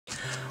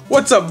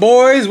What's up,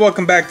 boys?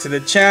 Welcome back to the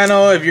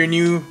channel. If you're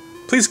new,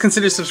 please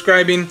consider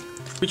subscribing.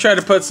 We try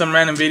to put some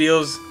random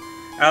videos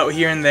out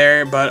here and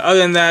there, but other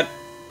than that,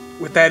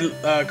 with that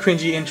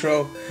cringy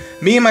intro,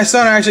 me and my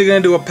son are actually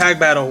going to do a pack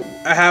battle.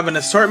 I have an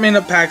assortment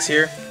of packs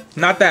here,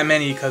 not that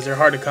many because they're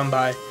hard to come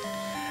by,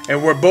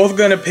 and we're both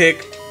going to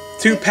pick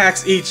 2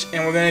 packs each,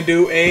 and we're going to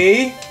do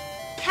a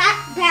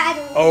pack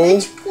battle. Oh,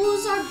 which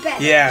pulls are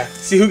better? Yeah,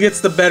 see who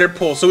gets the better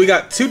pull. So we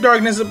got 2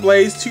 Darkness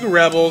Ablaze, 2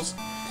 Rebels,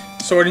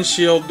 Sword and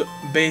Shield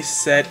base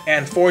set,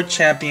 and 4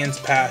 Champions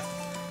Path.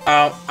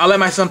 I'll let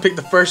my son pick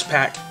the first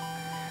pack.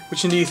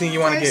 Which one do you think you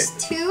want to get?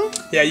 First 2?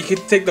 Yeah, you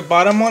could take the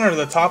bottom one or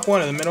the top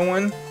one or the middle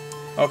one.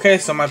 Okay,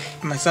 so my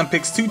son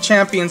picks 2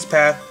 Champions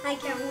Path. I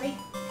can't wait.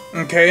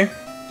 Okay.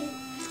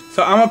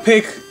 So I'm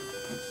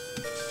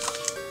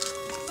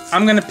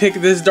gonna pick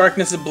this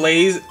Darkness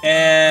Ablaze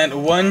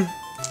and one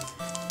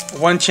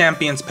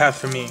Champions Path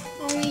for me.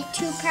 Only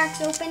 2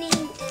 packs opening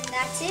and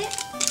that's it?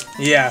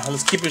 Yeah,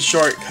 let's keep it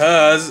short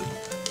because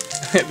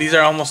these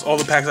are almost all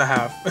the packs I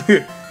have.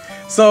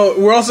 So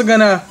we're also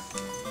gonna,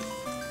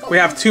 we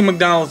have 2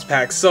 McDonald's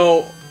packs.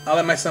 So I'll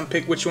let my son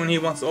pick which one he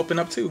wants to open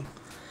up to.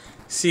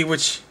 See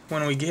which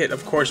one we get.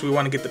 Of course, we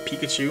want to get the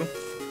Pikachu.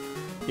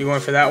 You going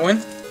for that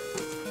one?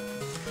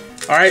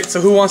 Alright, so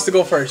who wants to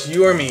go first?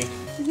 You or me?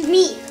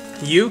 Me.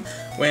 You?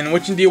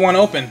 Which one do you want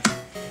to open?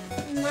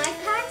 My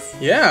packs?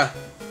 Yeah.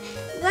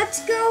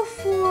 Let's go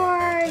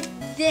for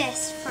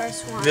this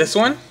first one. This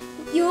one?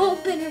 You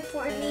open it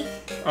for me.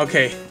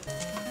 Okay.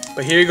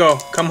 But here you go.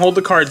 Come hold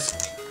the cards.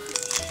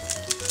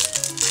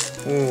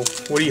 Ooh,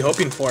 what are you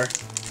hoping for?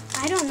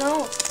 I don't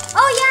know.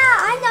 Oh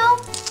yeah, I know.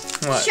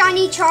 What?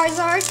 Shiny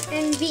Charizard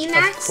and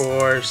VMAX. Of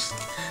course.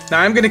 Now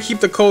I'm gonna keep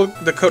the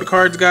code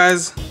cards,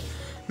 guys.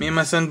 Me and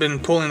my son been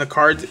pulling the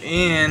cards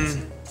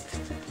in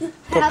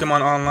Pokemon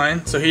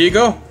Online. So here you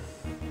go.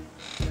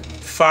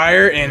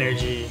 Fire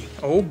Energy.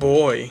 Oh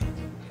boy.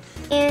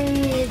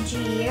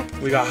 Energy.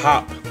 We got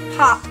Hop.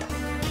 Hop.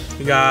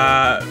 We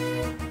got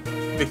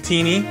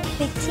Victini.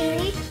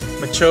 Victini.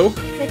 Machoke.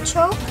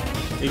 Machoke.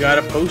 We got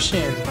a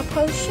Potion. A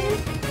Potion.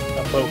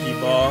 A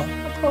Pokeball.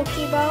 A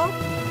Pokeball.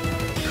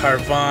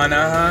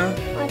 Carvana.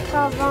 A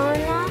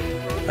Carvana.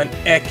 An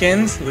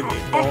Ekans. Look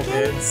at all Ekans.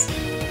 this.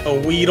 A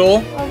Weedle.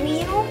 A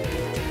Weedle.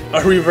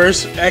 A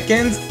Reverse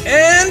Ekans.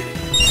 And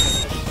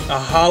a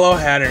Hollow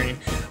Hatterene.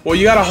 Well,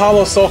 you got a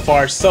Hollow so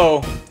far,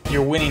 so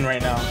you're winning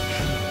right now.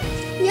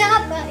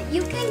 Yeah, but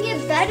you can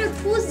get better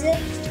pulls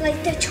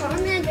like the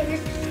Charmander.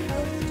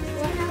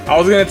 I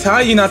was gonna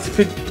tell you not to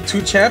pick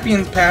 2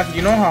 Champions Path.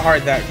 You know how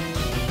hard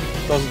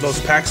those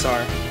packs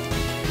are.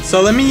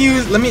 So let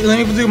me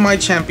do my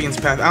Champions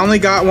Path. I only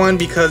got one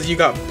because you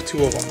got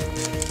 2 of them.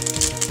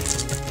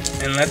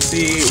 And let's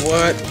see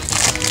what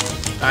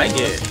I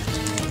get.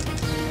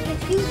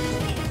 If you get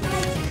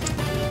like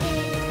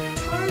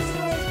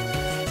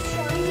Charizard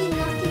shiny,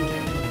 nothing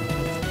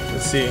can.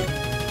 Let's see.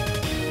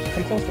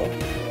 Come close, bro.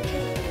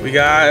 We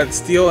got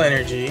Steel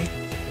Energy.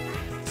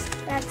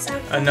 That's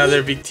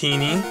Another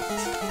Victini.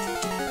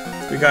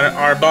 We got an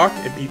Arbok.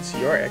 It beats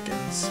your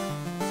Ekans.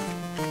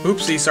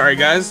 Oopsie, sorry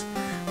guys.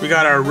 We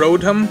got our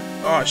Rotom.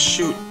 Oh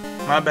shoot,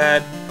 my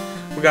bad.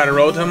 We got a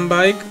Rotom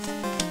Bike,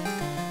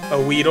 a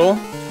Weedle,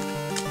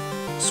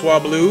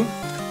 Swablu,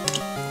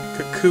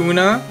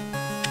 Kakuna,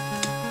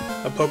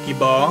 a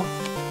Pokeball,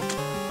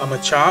 a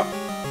Machop,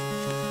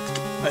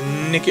 a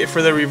Nickit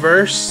for the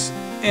reverse,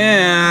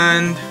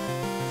 and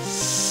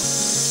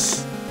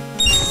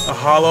a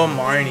Hollow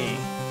Marnie.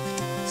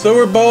 So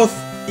we're both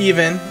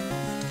even.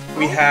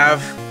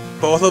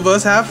 Both of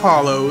us have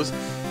hollows.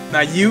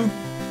 Now you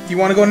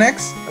want to go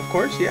next? Of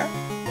course, yeah.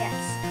 Yes.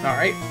 All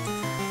right.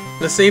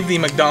 Let's save the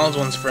McDonald's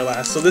ones for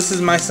last. So this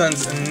is my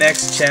son's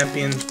next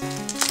Champion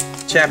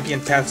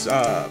Paths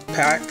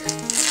pack.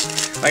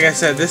 Like I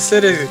said, this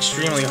set is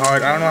extremely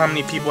hard. I don't know how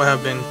many people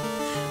have been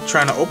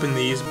trying to open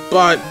these,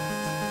 but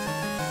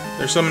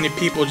there's so many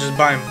people just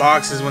buying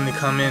boxes when they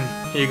come in.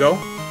 Here you go.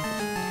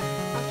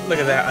 Look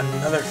at that,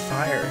 another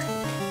fire.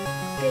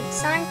 Good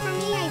sign for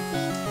me, I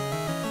think.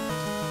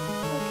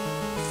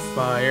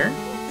 Fire.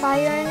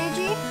 Fire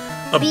energy.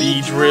 A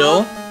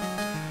Beedrill.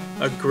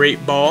 A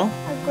Great Ball.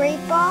 A Great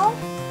Ball.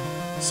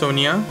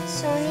 Sonia.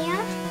 Sonia.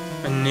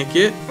 A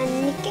Nickit. A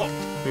Nickit.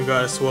 We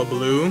got a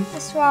Swablu. A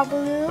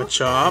Swablu. A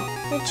Chop.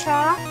 A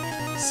Chop.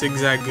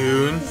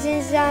 Zigzagoon.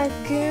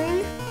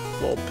 Zigzagoon.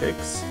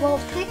 Vulpix.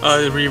 Vulpix.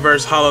 A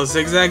Reverse Hollow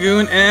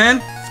Zigzagoon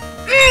and I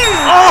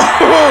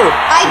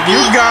beat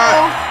you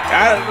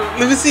got.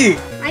 Let me see.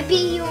 I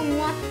beat you in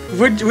one.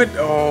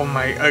 Oh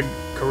my, a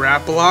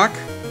Graplock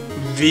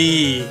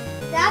V.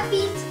 That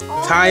beats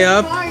all Tie the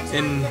up cards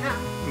and right now.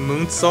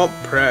 Moonsault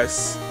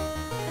Press.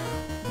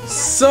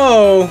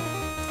 So,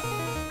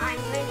 I'm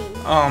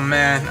winning. oh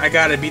man, I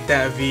gotta beat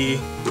that V.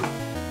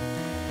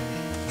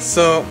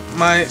 So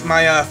my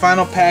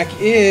final pack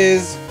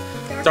is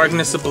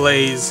Darkness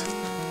Ablaze.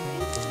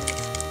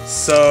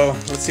 So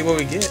let's see what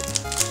we get.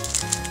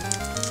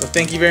 So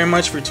thank you very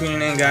much for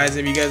tuning in, guys.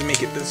 If you guys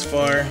make it this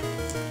far,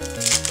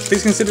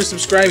 please consider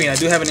subscribing. I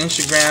do have an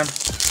Instagram.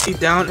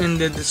 down in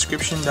the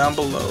description down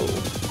below.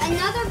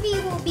 Another V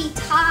will be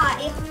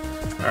Ty.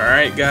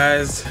 Alright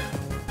guys.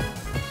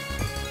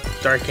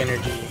 Dark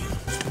Energy.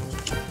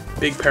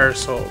 Big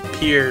Parasol.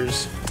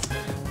 Piers.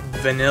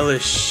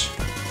 Vanillish.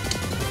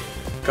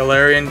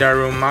 Galarian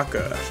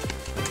Darumaka.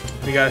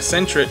 We got a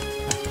Sentret.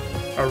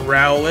 A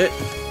Rowlet.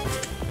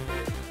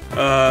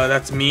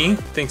 That's me.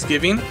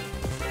 Thanksgiving.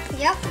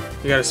 Yep.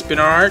 We got a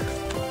Spinner Arc.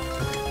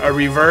 A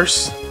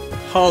Reverse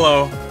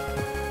Holo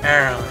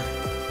Aron.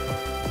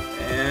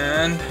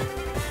 And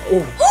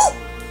oh,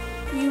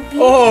 You beat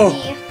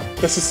me.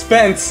 the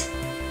suspense.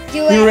 Do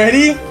You it.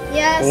 ready?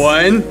 Yes.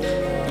 1,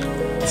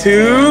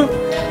 2,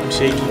 I'm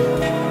shaking. 3.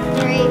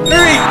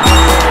 3.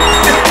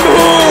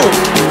 Boom!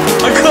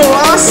 A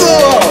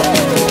Colossal!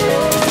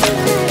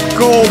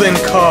 Golden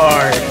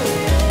card.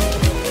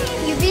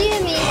 You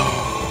beat me.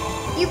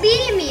 You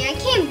beat me. I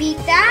can't beat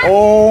that.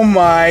 Oh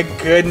my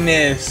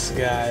goodness,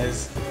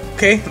 guys.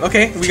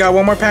 Okay, we got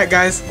one more pack,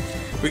 guys.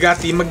 We got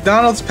the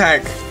McDonald's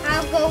pack.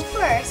 I'll go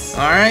first.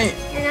 Alright.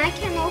 And I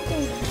can open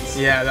these.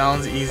 Yeah, that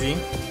one's easy.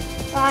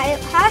 I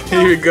have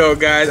Here we to. go,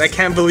 guys. I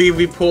can't believe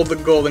we pulled the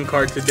golden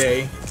card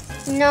today.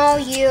 No,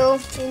 you.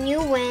 And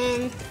you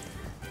win.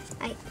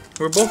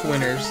 We're both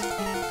winners.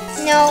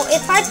 No,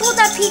 if I pulled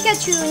that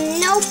Pikachu,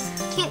 nope.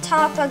 Can't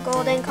top a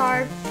golden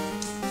card.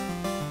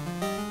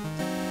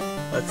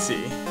 Let's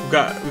see.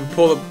 We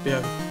pulled up,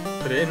 yeah,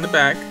 put it in the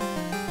back.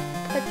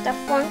 Put the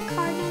front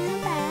card in the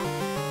back.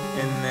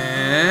 And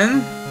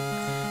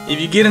then, if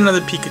you get another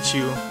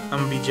Pikachu, I'm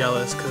gonna be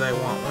jealous because I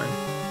want one.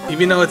 Okay.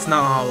 Even though it's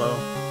not hollow.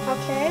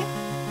 Okay.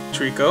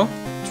 Trico.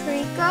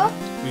 Trico.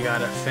 We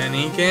got a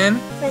Fennekin.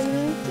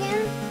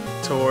 Fennekin.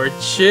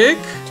 Torchic.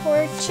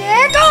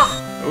 Torchic. Oh!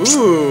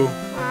 Ooh.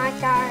 I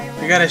thought it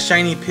was. We got a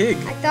shiny pig.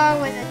 I thought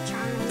it was a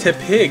Charmander.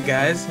 Tipig,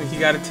 guys. You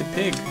got a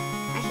Tipig.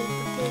 I hate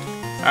the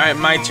pig. Alright,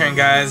 my turn,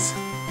 guys.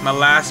 My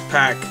last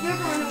pack You're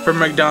going to. for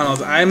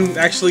McDonald's. I'm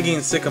actually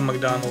getting sick of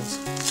McDonald's.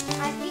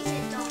 I hate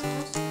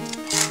McDonald's.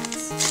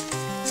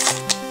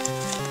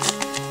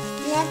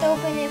 You have to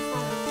open it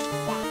from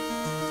the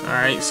back.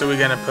 Alright, so we're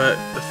gonna put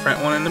the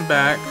front one in the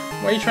back.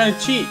 Why are you trying to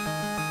cheat?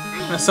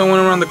 There's someone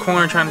around the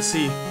corner trying to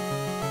see.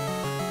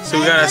 So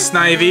we got a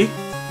Snivy.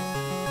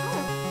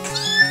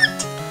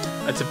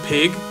 That's a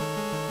pig.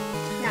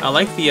 I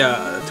like the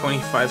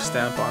 25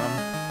 stamp on him.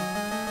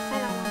 I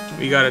don't like it.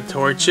 We got a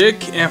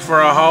Torchic, and for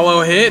a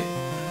hollow hit,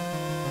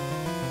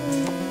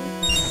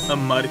 a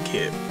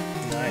Mudkip.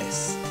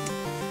 Nice.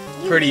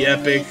 Pretty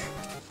epic.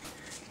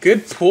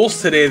 Good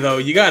pulls today though.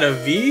 You got a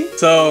V.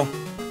 So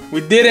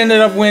we did end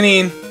up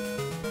winning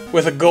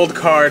with a gold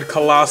card,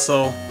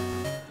 Colossal.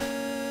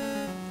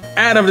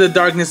 Out of the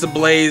Darkness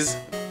Ablaze.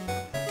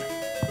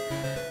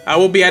 I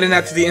will be adding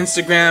that to the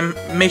Instagram.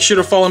 Make sure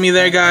to follow me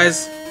there,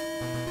 guys.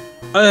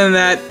 Other than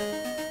that,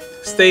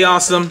 stay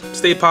awesome,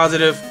 stay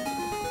positive.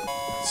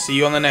 See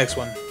you on the next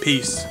one.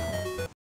 Peace.